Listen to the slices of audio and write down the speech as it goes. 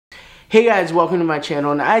Hey guys, welcome to my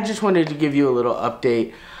channel, and I just wanted to give you a little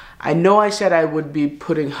update. I know I said I would be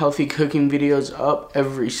putting healthy cooking videos up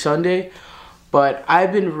every Sunday, but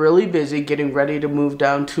I've been really busy getting ready to move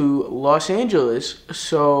down to Los Angeles,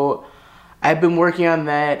 so I've been working on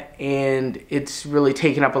that and it's really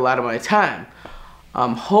taken up a lot of my time.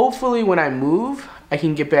 Hopefully when I move, I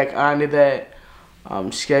can get back onto that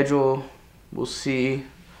schedule. We'll see.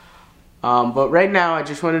 But right now, I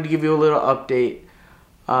just wanted to give you a little update.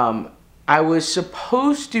 I was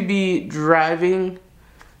supposed to be driving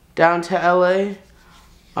down to LA.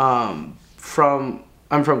 I'm from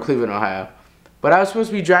Cleveland, Ohio. But I was supposed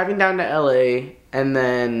to be driving down to LA and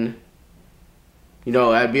then, you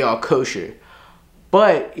know, I'd be all kosher.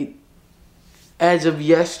 But as of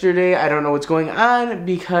yesterday, I don't know what's going on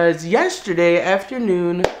because yesterday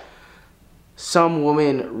afternoon, some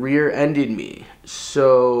woman rear-ended me.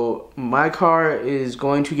 So my car is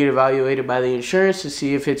going to get evaluated by the insurance to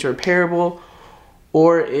see if it's repairable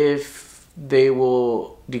or if they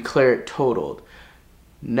will declare it totaled.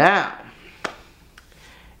 Now,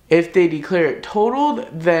 if they declare it totaled,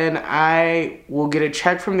 then I will get a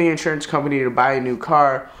check from the insurance company to buy a new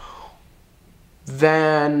car.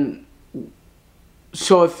 Then,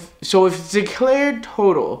 so if it's declared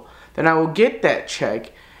total, then I will get that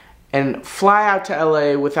check and fly out to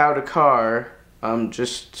LA without a car,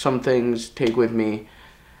 just some things take with me,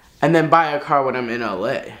 and then buy a car when I'm in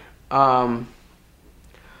LA.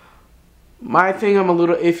 My thing I'm a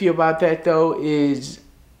little iffy about that though is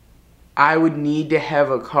I would need to have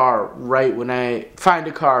a car right when I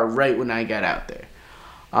get out there.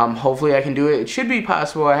 Hopefully I can do it. It should be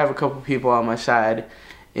possible. I have a couple people on my side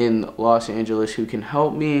in Los Angeles who can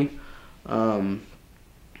help me.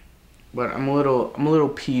 But I'm a little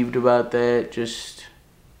peeved about that. Just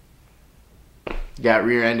got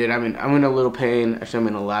rear-ended. I'm in a little pain. Actually, I'm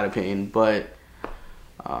in a lot of pain. But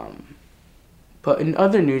in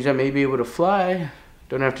other news, I may be able to fly.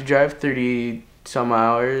 Don't have to drive 30 some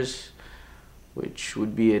hours, which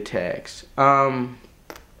would be a tax. But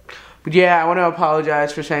yeah, I want to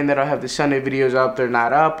apologize for saying that I'll have the Sunday videos up. They're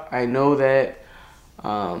not up. I know that.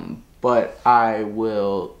 But I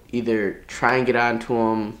will either try and get onto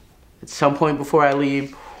them at some point before I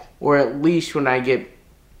leave, or at least when I get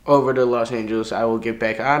over to Los Angeles, I will get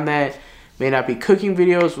back on that. May not be cooking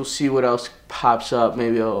videos. We'll see what else pops up.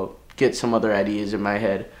 Maybe I'll get some other ideas in my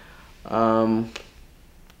head. I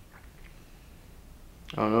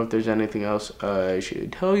don't know if there's anything else I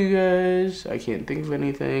should tell you guys. I can't think of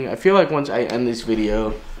anything. I feel like once I end this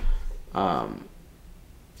video, there's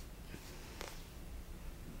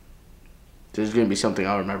going to be something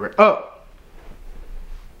I'll remember. Oh!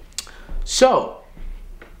 So,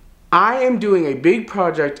 I am doing a big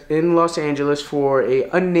project in Los Angeles for a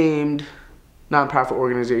unnamed nonprofit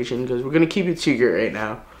organization because we're going to keep it secret right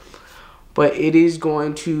now. But it is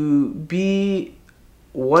going to be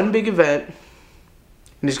one big event,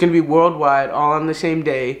 and it's going to be worldwide, all on the same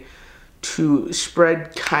day, to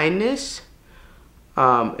spread kindness.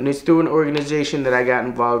 And it's through an organization that I got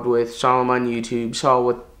involved with, saw them on YouTube, saw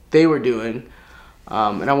what they were doing.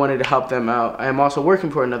 And I wanted to help them out. I am also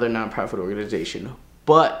working for another nonprofit organization.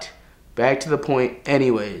 But, back to the point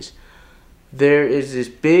anyways, there is this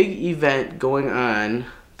big event going on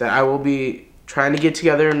that I will be trying to get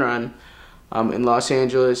together and run in Los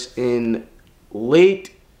Angeles in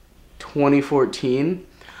late 2014.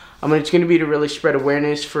 It's going to be to really spread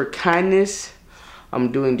awareness for kindness.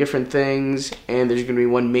 I'm doing different things, and there's going to be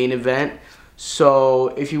one main event. So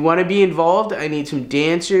if you want to be involved, I need some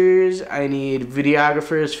dancers, I need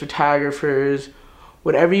videographers, photographers,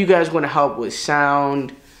 whatever you guys want to help with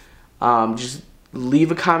sound. Just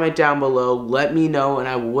leave a comment down below, let me know, and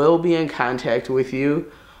I will be in contact with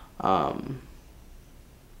you. That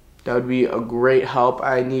would be a great help.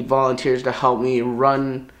 I need volunteers to help me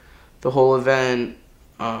run the whole event,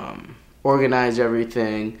 organize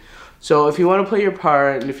everything. So if you want to play your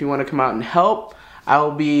part and if you want to come out and help, I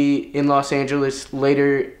will be in Los Angeles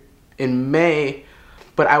later in May,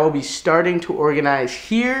 but I will be starting to organize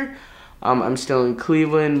here. I'm still in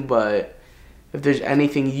Cleveland, but if there's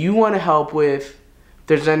anything you want to help with, if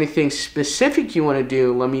there's anything specific you want to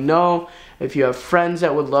do, let me know. If you have friends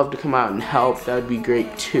that would love to come out and help, that would be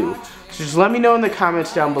great too. So just let me know in the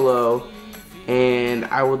comments down below, and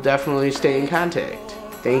I will definitely stay in contact.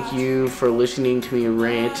 Thank you for listening to me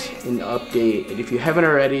rant and update. And if you haven't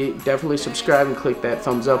already, definitely subscribe and click that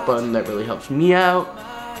thumbs up button. That really helps me out.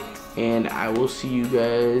 And I will see you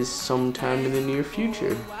guys sometime in the near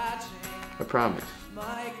future. I promise.